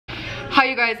Hi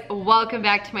you guys, welcome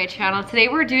back to my channel. Today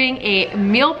we're doing a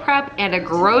meal prep and a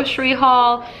grocery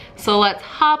haul. So let's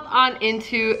hop on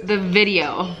into the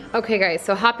video. Okay guys,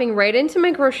 so hopping right into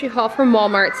my grocery haul from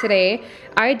Walmart today.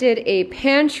 I did a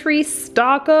pantry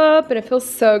stock up and it feels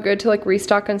so good to like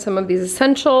restock on some of these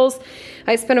essentials.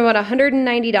 I spent about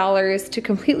 $190 to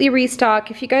completely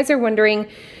restock. If you guys are wondering,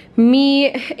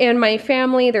 me and my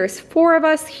family, there's 4 of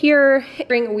us here.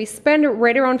 We spend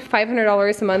right around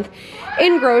 $500 a month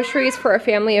in groceries for a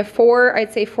family of 4.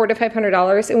 I'd say $400 to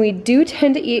 $500, and we do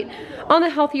tend to eat on the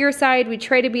healthier side. We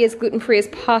try to be as gluten-free as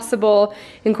possible,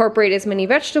 incorporate as many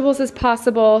vegetables as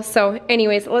possible. So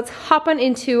anyways, let's hop on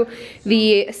into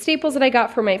the staples that I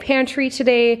got for my pantry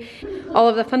today, all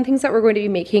of the fun things that we're going to be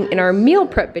making in our meal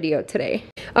prep video today.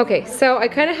 Okay, so I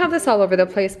kind of have this all over the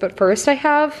place, but first I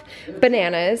have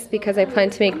bananas because I plan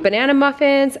to make banana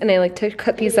muffins and I like to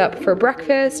cut these up for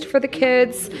breakfast for the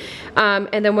kids.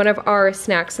 And then one of our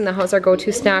snacks in the house, our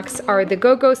go-to snacks, are the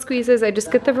Go-Go squeezes. I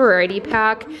just get the variety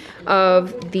pack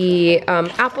of the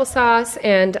applesauce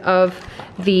and of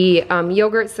the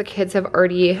yogurts. The kids have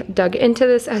already dug into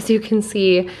this, as you can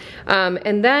see.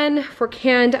 And then for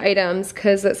canned items,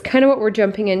 because that's kind of what we're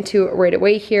jumping into right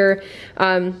away here,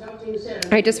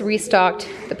 I just restocked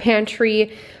the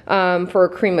pantry for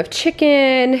cream of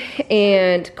chicken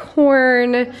and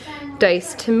corn,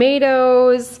 diced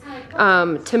tomatoes,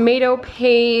 tomato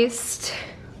paste,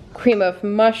 cream of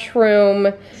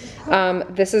mushroom.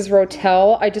 This is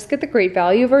Rotel. I just get the Great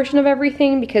Value version of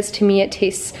everything because to me it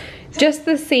tastes just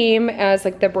the same as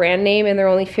like the brand name, and they're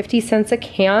only 50 cents a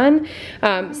can.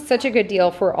 Such a good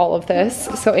deal for all of this.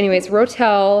 So anyways,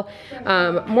 Rotel,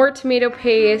 more tomato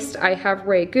paste. I have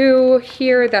Ragu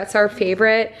here, that's our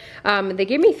favorite. They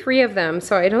gave me 3 of them,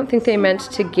 so I don't think they meant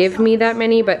to give me that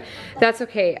many, but that's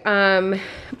okay.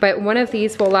 But one of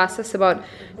these will last us about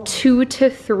 2 to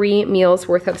 3 meals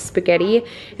worth of spaghetti,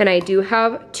 and I do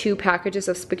have 2 packages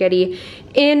of spaghetti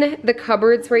in the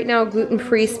cupboards right now,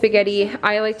 gluten-free spaghetti.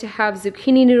 I like to have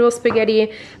zucchini noodle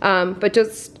spaghetti, but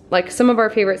just like some of our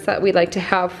favorites that we like to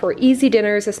have for easy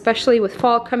dinners, especially with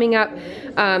fall coming up.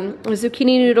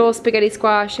 Zucchini noodle, spaghetti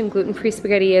squash, and gluten-free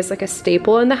spaghetti is like a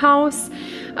staple in the house.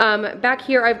 Back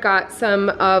here I've got some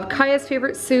of Kaya's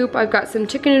favorite soup. I've got some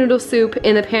chicken noodle soup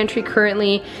in the pantry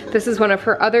currently. This is one of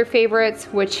her other favorites,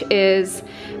 which is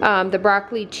the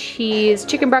broccoli cheese,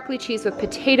 chicken broccoli cheese with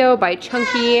potato by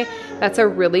Chunky. That's a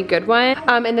really good one.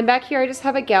 And then back here I just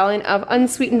have a gallon of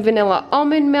unsweetened vanilla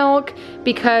almond milk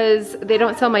because they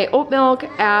don't sell my oat milk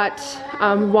at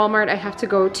Walmart. I have to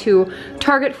go to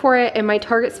Target for it, and my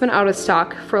Target's been out of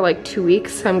stock for like 2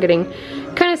 weeks, so I'm getting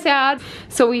kind of sad.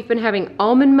 So we've been having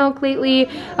almond milk lately.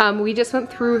 We just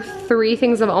went through 3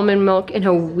 things of almond milk in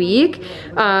a week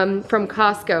from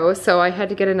Costco, so I had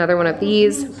to get another one of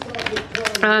these.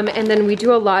 And then we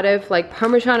do a lot of like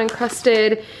Parmesan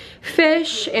encrusted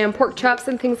fish and pork chops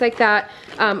and things like that.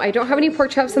 I don't have any pork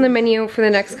chops on the menu for the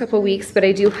next couple weeks, but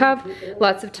I do have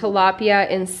lots of tilapia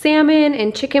and salmon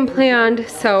and chicken planned.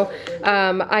 So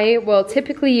I will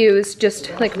typically use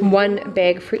just like 1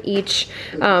 bag for each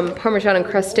Parmesan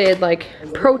encrusted like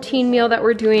protein meal that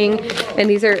we're doing. And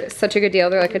these are such a good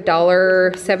deal. They're like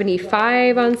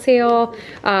 $1.75 on sale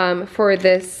for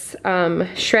this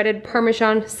shredded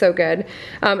Parmesan. So good.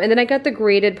 And then I got the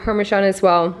grated Parmesan as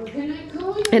well.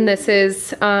 And this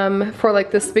is for like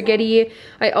the spaghetti.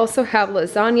 I also have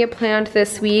lasagna planned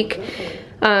this week.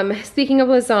 Speaking of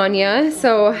lasagna,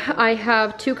 so I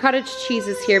have 2 cottage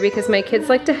cheeses here because my kids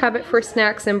like to have it for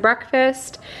snacks and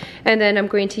breakfast. And then I'm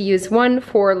going to use 1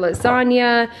 for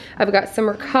lasagna. I've got some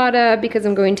ricotta because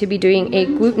I'm going to be doing a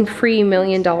gluten-free $1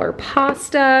 million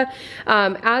pasta.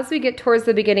 As we get towards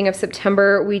the beginning of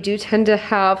September, we do tend to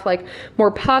have like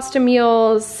more pasta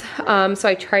meals. So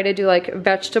I try to do like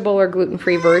vegetable or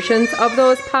gluten-free versions of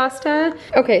those pasta.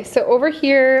 Okay, so over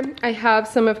here I have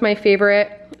some of my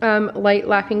favorite light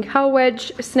Laughing Cow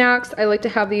wedge snacks. I like to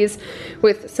have these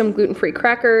with some gluten-free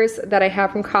crackers that I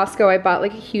have from Costco. I bought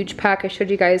like a huge pack. I showed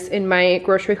you guys in my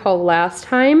grocery haul last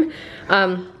time.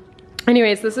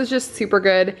 Anyways, this is just super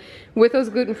good with those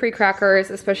gluten-free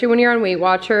crackers, especially when you're on Weight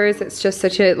Watchers. It's just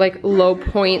such a like low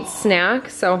point snack.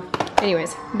 So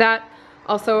anyways, that,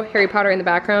 also Harry Potter in the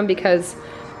background because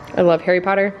I love Harry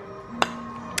Potter.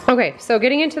 Okay, so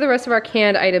getting into the rest of our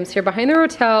canned items here. Behind the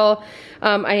Rotel,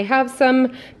 I have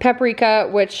some paprika,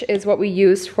 which is what we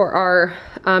used for our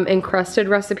encrusted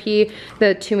recipe.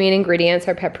 The 2 main ingredients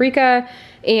are paprika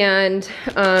and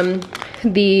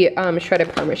the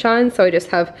shredded Parmesan. So I just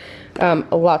have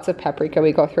lots of paprika.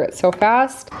 We go through it so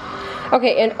fast.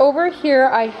 Okay, and over here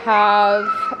I have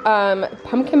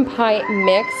pumpkin pie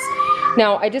mix.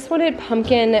 Now, I just wanted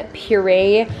pumpkin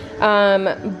puree,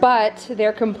 but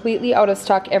they're completely out of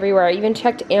stock everywhere. I even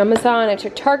checked Amazon. I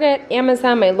checked Target,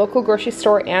 Amazon, my local grocery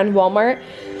store, and Walmart.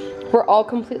 We're all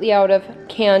completely out of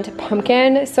canned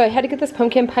pumpkin, so I had to get this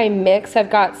pumpkin pie mix. I've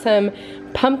got some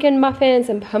pumpkin muffins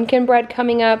and pumpkin bread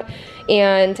coming up,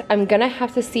 and I'm gonna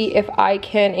have to see if I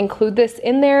can include this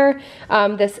in there.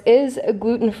 This is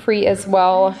gluten-free as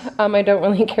well. I don't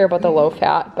really care about the low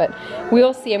fat, but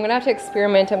we'll see. I'm gonna have to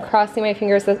experiment. I'm crossing my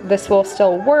fingers that this will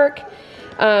still work.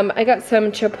 I got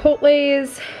some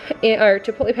chipotles, or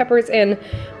chipotle peppers in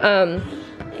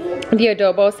the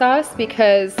adobo sauce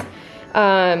because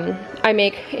I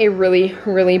make a really,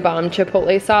 really bomb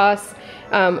chipotle sauce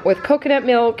with coconut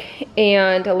milk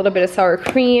and a little bit of sour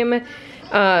cream.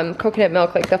 Coconut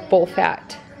milk, like the full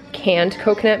fat canned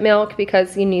coconut milk,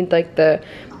 because you need like the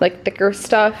thicker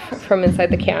stuff from inside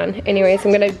the can. Anyways,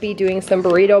 I'm gonna be doing some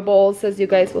burrito bowls, as you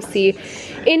guys will see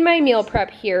in my meal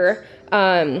prep here.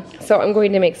 So I'm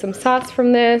going to make some sauce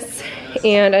from this,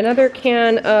 and another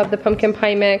can of the pumpkin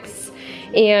pie mix,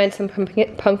 and some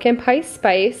pumpkin pie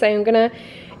spice. I'm gonna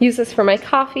use this for my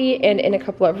coffee and in a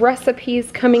couple of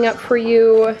recipes coming up for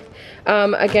you.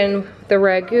 Again, the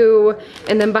ragu.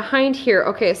 And then behind here,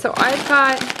 okay, so I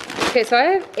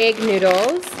have egg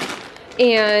noodles,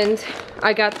 and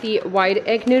I got the wide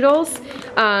egg noodles.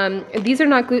 These are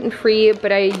not gluten-free,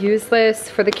 but I use this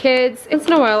for the kids. Once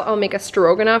in a while, I'll make a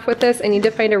stroganoff with this. I need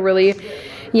to find a really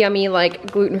yummy,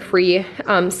 like, gluten-free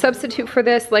substitute for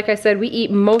this. Like I said, we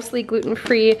eat mostly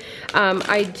gluten-free.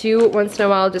 I do once in a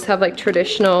while just have like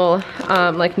traditional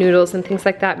like noodles and things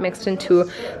like that mixed into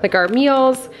like our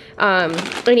meals.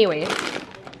 Anyway,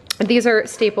 these are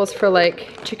staples for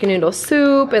like chicken noodle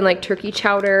soup and like turkey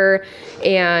chowder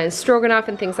and stroganoff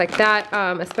and things like that.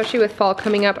 Especially with fall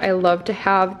coming up, I love to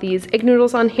have these egg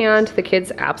noodles on hand. The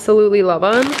kids absolutely love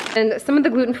them. And some of the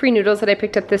gluten-free noodles that I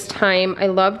picked up this time, I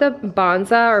love the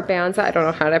Banza, I don't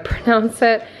know how to pronounce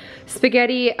it,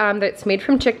 spaghetti that's made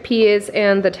from chickpeas,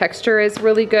 and the texture is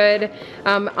really good.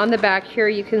 On the back here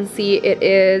you can see it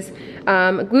is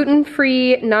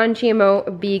gluten-free,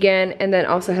 non-GMO, vegan, and then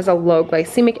also has a low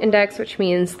glycemic index, which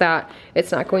means that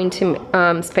it's not going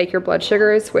to spike your blood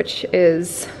sugars, which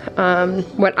is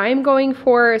what I'm going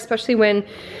for, especially when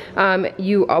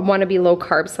you want to be low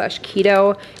carb /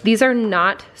 keto. These are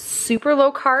not super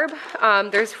low carb.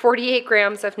 There's 48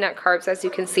 grams of net carbs, as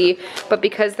you can see, but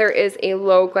because there is a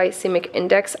low glycemic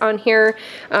index on here,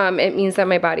 it means that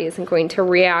my body isn't going to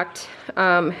react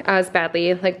as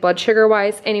badly, like blood sugar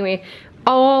wise. Anyway,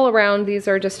 all around, these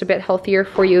are just a bit healthier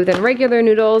for you than regular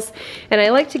noodles, and I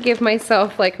like to give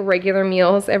myself like regular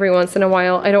meals every once in a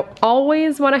while. I don't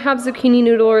always want to have zucchini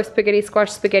noodle or spaghetti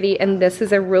squash spaghetti, and this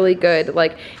is a really good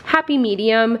like happy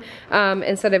medium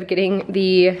instead of getting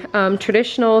the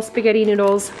traditional spaghetti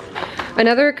noodles.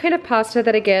 Another kind of pasta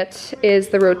that I get is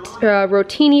the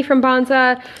rotini from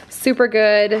Banza. Super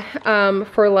good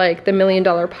for like the $1 million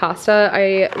pasta.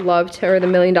 I love or the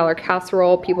 $1 million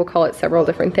casserole. People call it several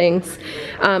different things.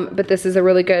 But this is a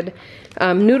really good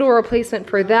noodle replacement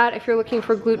for that if you're looking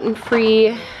for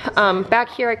gluten-free. Back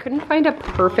here, I couldn't find a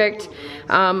perfect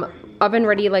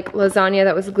oven-ready like lasagna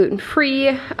that was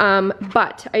gluten-free,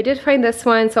 but I did find this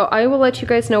one, so I will let you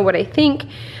guys know what I think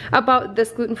about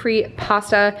this gluten-free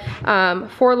pasta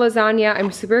for lasagna.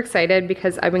 I'm super excited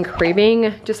because I've been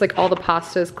craving just like all the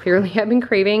pastas clearly I've been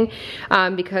craving,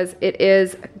 because it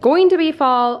is going to be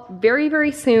fall very,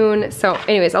 very soon. So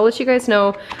anyways, I'll let you guys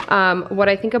know what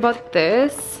I think about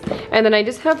this. And then I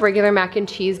just have regular mac and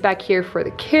cheese back here for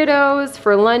the kiddos,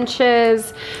 for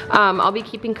lunches. I'll be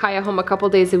keeping Kaya home a couple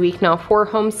days a week now for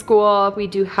homeschool. We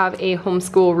do have a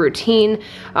homeschool routine,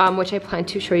 which I plan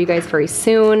to show you guys very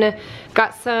soon.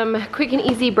 Got some quick and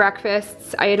easy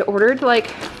breakfasts. I had ordered like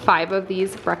 5 of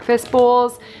these breakfast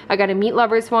bowls. I got a meat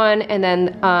lovers one, and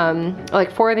then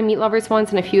like 4 of the meat lovers ones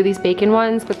and a few of these bacon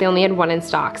ones, but they only had 1 in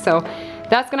stock. So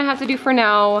that's gonna have to do for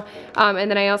now. And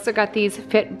then I also got these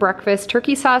Fit Breakfast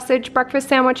turkey sausage breakfast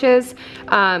sandwiches.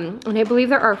 And I believe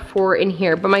there are 4 in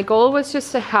here, but my goal was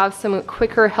just to have some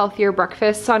quicker, healthier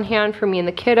breakfasts on hand for me and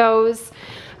the kiddos.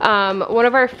 One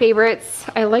of our favorites,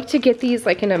 I like to get these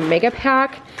like in a mega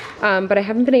pack, but I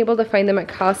haven't been able to find them at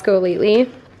Costco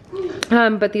lately.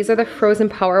 But these are the frozen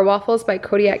power waffles by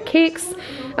Kodiak Cakes.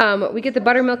 We get the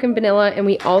buttermilk and vanilla, and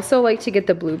we also like to get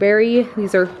the blueberry.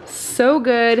 These are so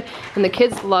good, and the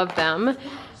kids love them.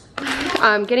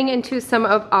 Getting into some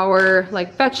of our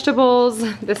like vegetables.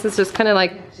 This is just kind of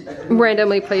like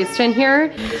randomly placed in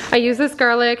here. I use this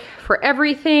garlic for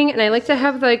everything, and I like to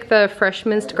have like the fresh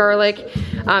minced garlic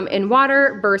in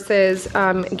water versus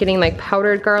getting like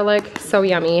powdered garlic. So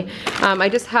yummy. I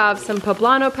just have some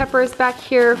poblano peppers back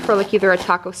here for like either a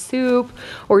taco soup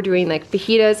or doing like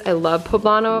fajitas. I love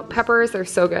poblano peppers, they're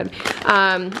so good.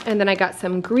 And then I got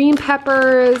some green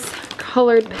peppers,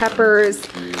 colored peppers,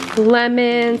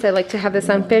 lemons. I like to have this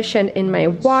on fish and in my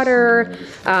water.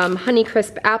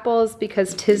 Honeycrisp apples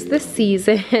because 'tis the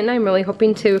season. I'm really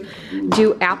hoping to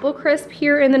do apple crisp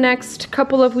here in the next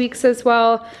couple of weeks as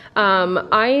well.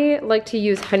 I like to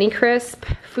use Honeycrisp,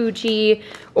 Fuji,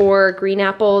 or green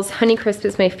apples. Honeycrisp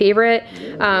is my favorite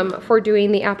for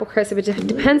doing the apple crisp. It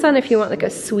depends on if you want like a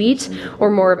sweet or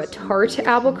more of a tart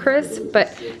apple crisp, but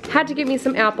had to give me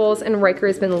some apples, and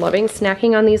Riker's been loving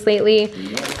snacking on these lately.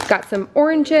 Got some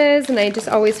oranges, and I just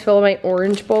always fill my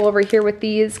orange bowl over here with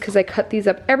these because I cut these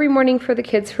up every morning for the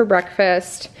kids for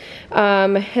breakfast.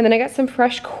 And then I got some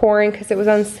fresh corn because it was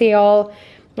on sale.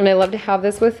 And I love to have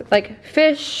this with like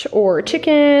fish or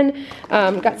chicken.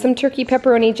 Got some turkey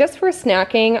pepperoni just for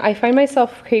snacking. I find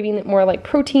myself craving more like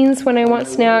proteins when I want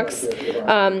snacks.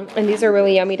 And these are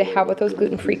really yummy to have with those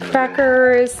gluten-free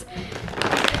crackers.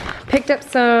 Picked up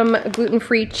some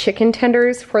gluten-free chicken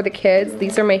tenders for the kids.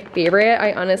 These are my favorite.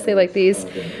 I honestly like these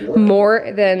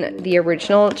more than the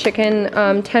original chicken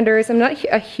tenders. I'm not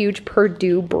a huge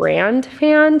Purdue brand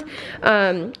fan,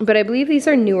 but I believe these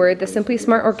are newer, the Simply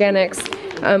Smart Organics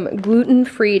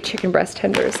gluten-free chicken breast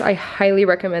tenders. I highly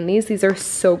recommend these. These are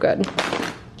so good.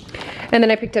 And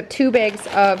then I picked up 2 bags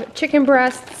of chicken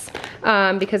breasts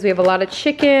because we have a lot of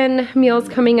chicken meals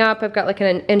coming up. I've got like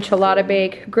an enchilada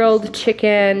bake, grilled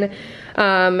chicken,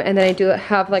 and then I do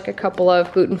have like a couple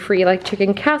of gluten-free like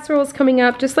chicken casseroles coming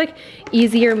up, just like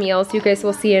easier meals. You guys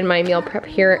will see in my meal prep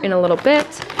here in a little bit.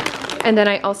 And then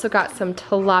I also got some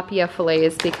tilapia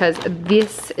fillets because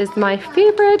this is my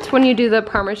favorite when you do the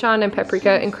Parmesan and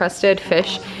paprika encrusted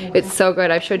fish. It's so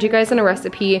good. I've showed you guys in a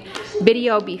recipe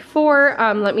video before.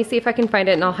 Let me see if I can find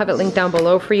it, and I'll have it linked down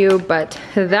below for you. But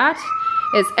that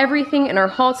is everything in our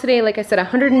haul today. Like I said,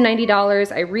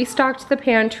 $190. I restocked the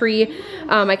pantry.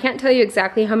 I can't tell you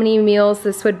exactly how many meals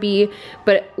this would be,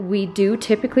 but we do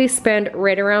typically spend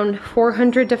right around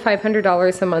 $400 to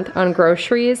 $500 a month on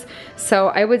groceries. So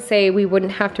I would say we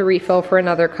wouldn't have to refill for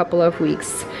another couple of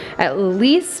weeks. At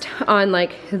least on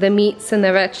like the meats and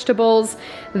the vegetables,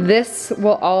 this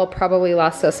will all probably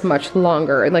last us much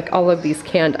longer, like all of these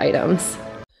canned items.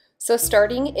 So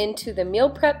starting into the meal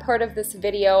prep part of this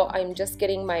video, I'm just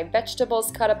getting my vegetables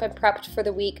cut up and prepped for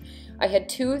the week. I had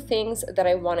 2 things that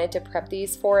I wanted to prep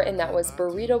these for, and that was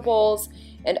burrito bowls,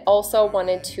 and also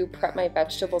wanted to prep my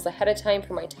vegetables ahead of time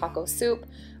for my taco soup.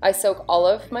 I soak all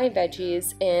of my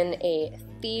veggies in a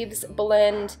thieves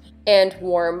blend and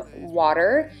warm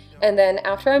water. And then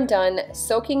after I'm done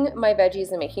soaking my veggies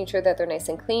and making sure that they're nice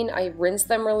and clean, I rinse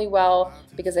them really well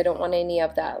because I don't want any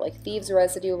of that like thieves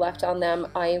residue left on them.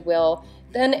 I will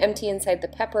then empty inside the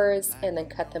peppers and then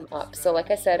cut them up. So like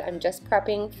I said, I'm just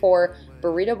prepping for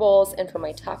burrito bowls and for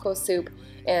my taco soup.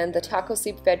 And the taco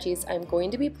soup veggies I'm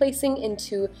going to be placing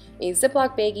into a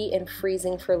Ziploc baggie and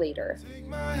freezing for later. Take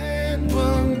my hand,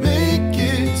 we'll make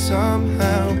it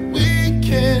somehow. We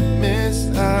can't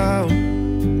miss out.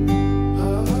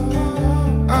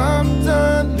 I'm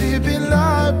done living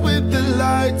life with the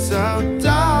lights out,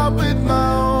 down with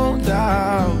my own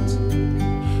doubts.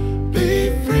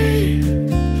 Be free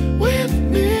with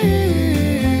me.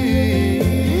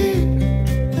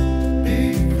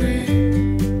 Be free.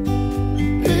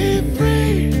 Be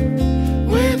free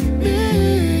with me.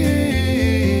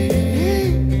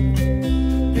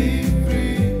 Be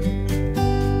free.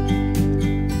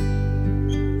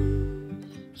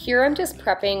 Here I'm just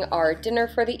prepping our dinner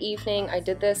for the evening. I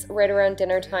did this right around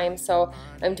dinner time, so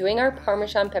I'm doing our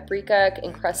Parmesan paprika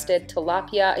encrusted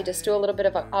tilapia. I just do a little bit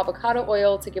of avocado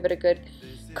oil to give it a good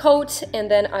coat, and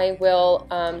then I will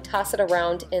toss it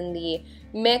around in the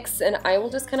mix, and I will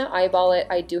just kind of eyeball it.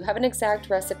 I do have an exact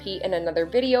recipe in another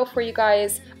video for you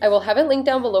guys. I will have it linked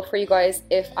down below for you guys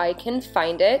if I can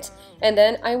find it, and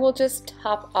then I will just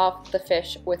top off the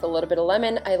fish with a little bit of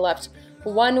lemon. I left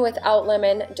one without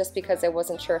lemon just because I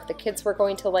wasn't sure if the kids were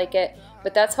going to like it,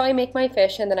 but that's how I make my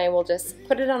fish. And then I will just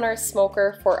put it on our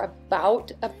smoker for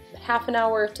about a half an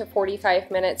hour to 45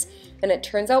 minutes, and it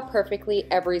turns out perfectly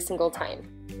every single time.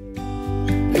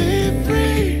 Be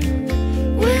free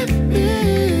with me.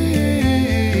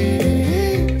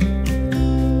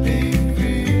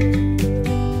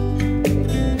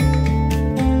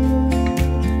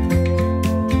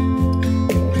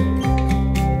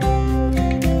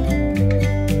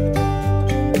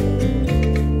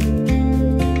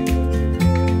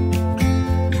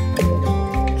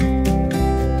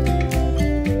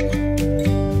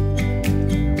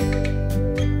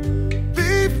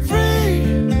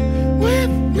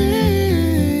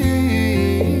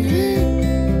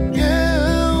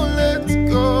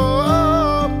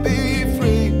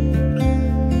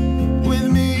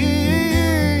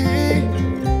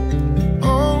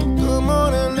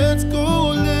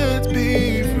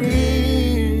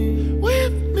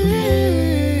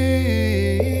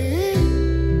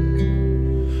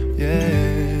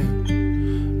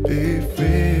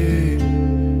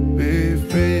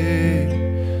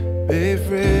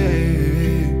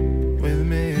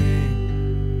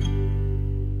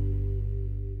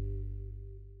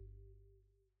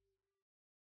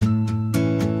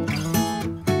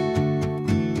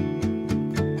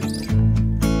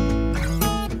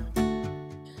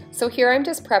 So here I'm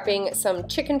just prepping some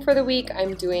chicken for the week.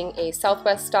 I'm doing a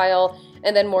Southwest style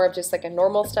and then more of just like a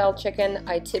normal style chicken.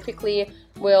 I typically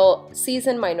will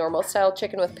season my normal style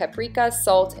chicken with paprika,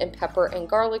 salt, and pepper and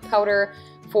garlic powder.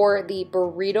 For the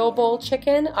burrito bowl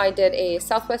chicken, I did a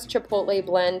Southwest chipotle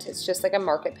blend. It's just like a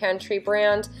market pantry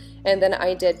brand. And then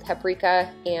I did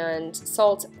paprika and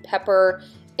salt, pepper,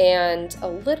 and a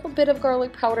little bit of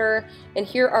garlic powder. And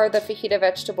here are the fajita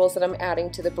vegetables that I'm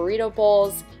adding to the burrito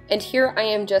bowls. And here I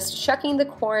am just shucking the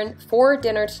corn for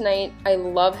dinner tonight. I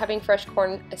love having fresh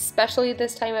corn, especially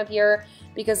this time of year,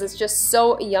 because it's just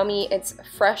so yummy. It's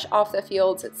fresh off the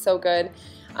fields. It's so good.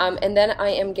 And then I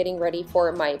am getting ready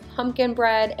for my pumpkin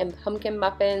bread and pumpkin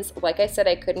muffins. Like I said,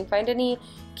 I couldn't find any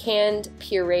canned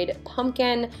pureed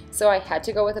pumpkin, so I had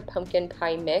to go with a pumpkin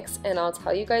pie mix. And I'll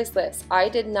tell you guys this, I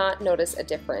did not notice a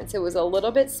difference. It was a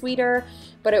little bit sweeter,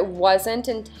 but it wasn't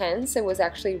intense. It was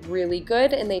actually really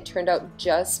good, and they turned out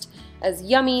just as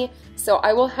yummy. So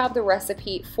I will have the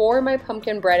recipe for my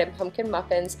pumpkin bread and pumpkin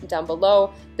muffins down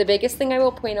below. The biggest thing I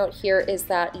will point out here is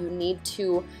that you need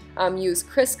to use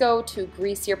Crisco to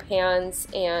grease your pans,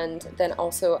 and then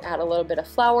also add a little bit of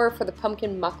flour. For the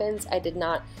pumpkin muffins, I did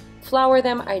not flour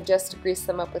them, I just greased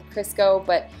them up with Crisco.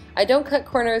 But I don't cut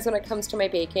corners when it comes to my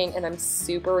baking, and I'm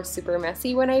super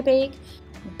messy when I bake.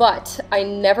 But I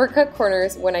never cut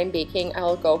corners when I'm baking.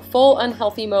 I'll go full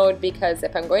unhealthy mode, because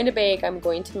if I'm going to bake, I'm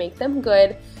going to make them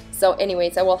good. So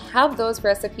anyways, I will have those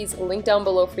recipes linked down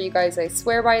below for you guys. I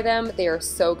swear by them, they are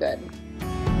so good.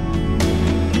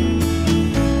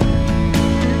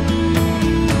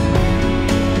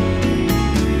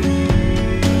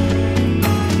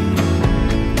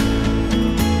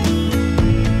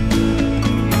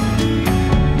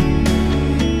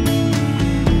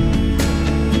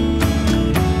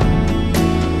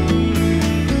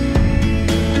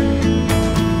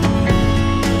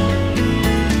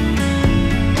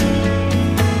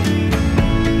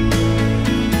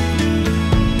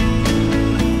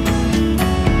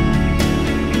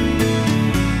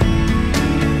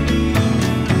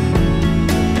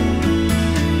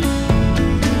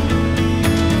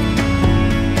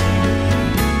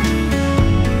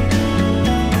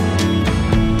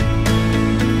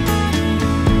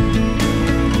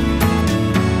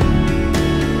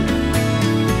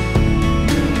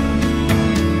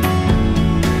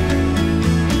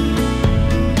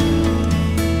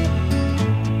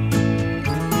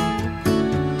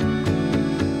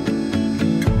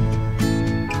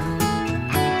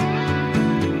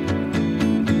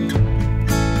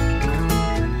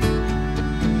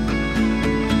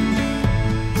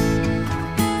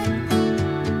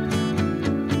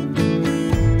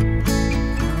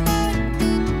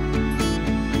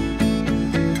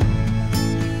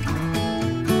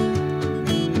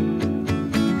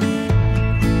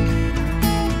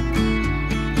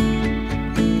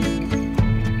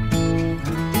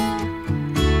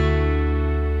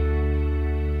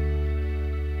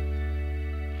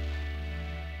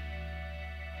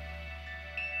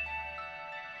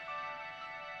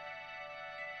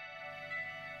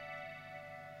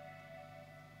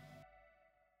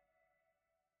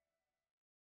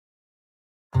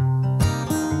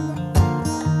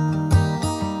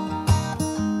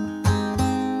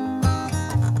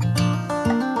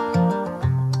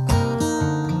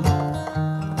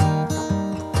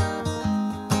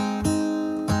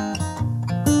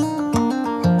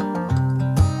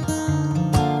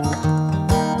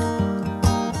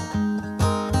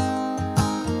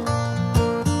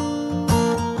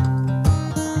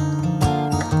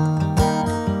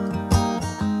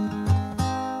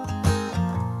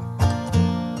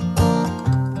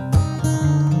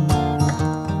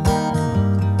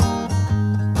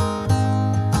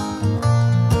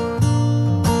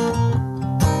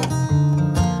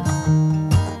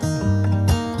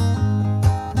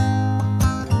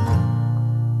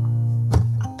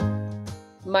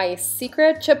 My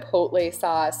secret chipotle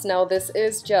sauce. Now this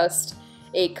is just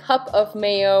a cup of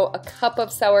mayo, a cup of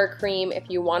sour cream. If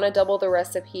you want to double the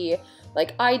recipe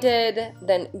like I did,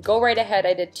 then go right ahead.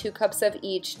 I did 2 cups of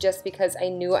each just because I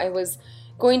knew I was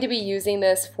going to be using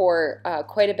this for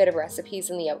quite a bit of recipes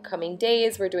in the upcoming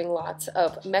days. We're doing lots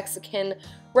of Mexican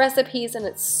recipes, and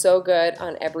it's so good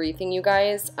on everything, you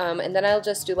guys. And then I'll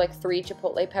just do like 3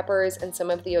 chipotle peppers and some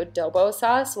of the adobo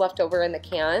sauce left over in the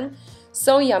can.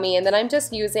 So yummy. And then I'm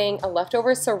just using a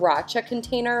leftover sriracha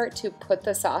container to put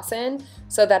the sauce in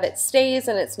so that it stays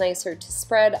and it's nicer to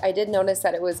spread. I did notice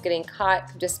that it was getting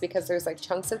caught just because there's like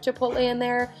chunks of chipotle in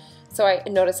there. So I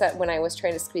noticed that when I was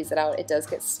trying to squeeze it out, it does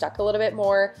get stuck a little bit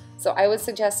more. So I would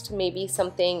suggest maybe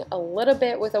something a little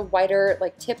bit with a wider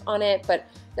like tip on it, but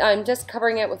I'm just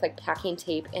covering it with like packing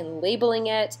tape and labeling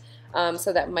it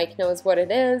so that Mike knows what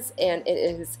it is, and it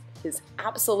is his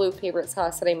absolute favorite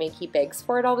sauce that I make. He begs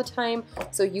for it all the time,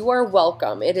 so you are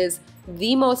welcome. It is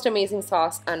the most amazing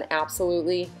sauce on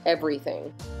absolutely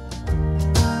everything.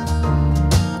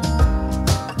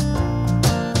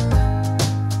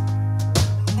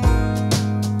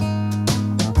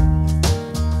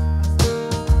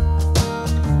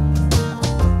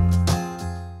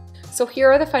 So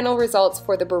here are the final results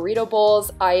for the burrito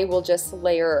bowls. I will just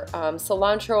layer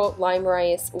cilantro, lime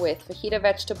rice with fajita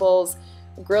vegetables,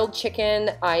 grilled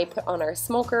chicken I put on our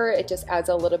smoker. It just adds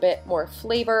a little bit more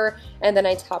flavor, and then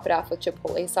I top it off with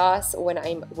chipotle sauce when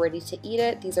I'm ready to eat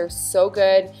it. These are so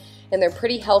good, and they're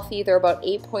pretty healthy. They're about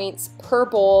 8 points per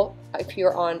bowl if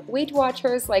you're on Weight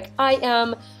Watchers like I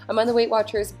am. I'm on the Weight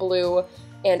Watchers Blue,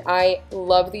 and I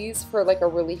love these for like a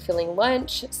really filling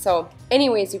lunch. So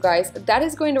anyways, you guys, that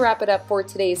is going to wrap it up for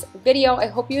today's video. I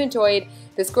hope you enjoyed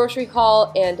this grocery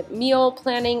haul and meal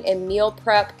planning and meal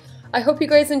prep. I hope you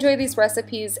guys enjoy these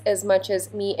recipes as much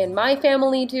as me and my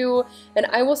family do, and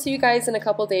I will see you guys in a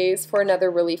couple days for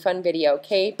another really fun video,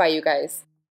 okay? Bye, you guys.